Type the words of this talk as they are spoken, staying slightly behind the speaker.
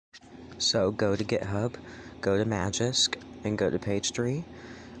So go to GitHub, go to Magisk, and go to page 3.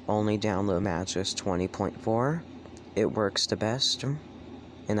 Only download Magisk 20.4. It works the best,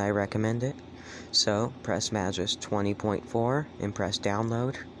 and I recommend it. So press Magisk 20.4 and press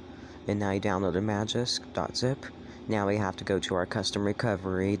download. And now you downloaded magisk.zip. Now we have to go to our custom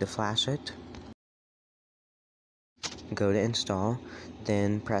recovery to flash it. Go to install,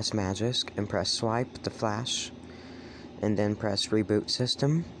 then press Magisk and press swipe to flash, and then press reboot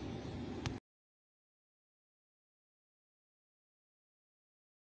system.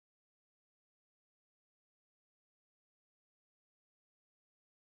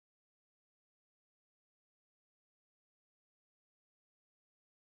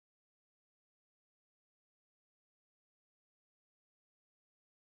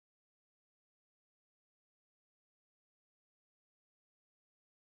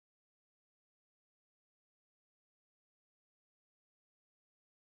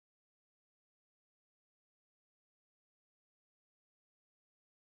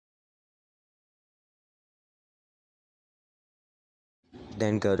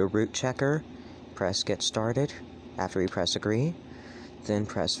 Then go to root checker, press get started. After you press agree, then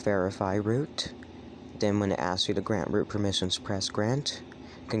press verify root. Then when it asks you to grant root permissions, press grant.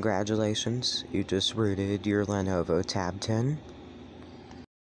 Congratulations, you just rooted your Lenovo Tab 10.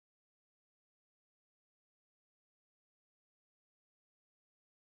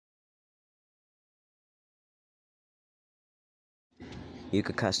 You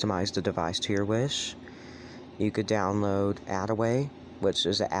could customize the device to your wish. You could download Adaway, which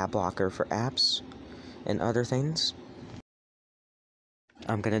is an ad blocker for apps and other things.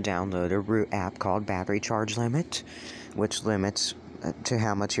 I'm going to download a root app called Battery Charge Limit, which limits to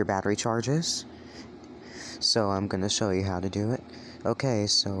how much your battery charges. So I'm going to show you how to do it. Okay,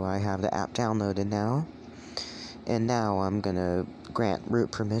 so I have the app downloaded now. And now I'm going to grant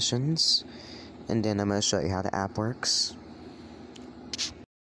root permissions. And then I'm going to show you how the app works.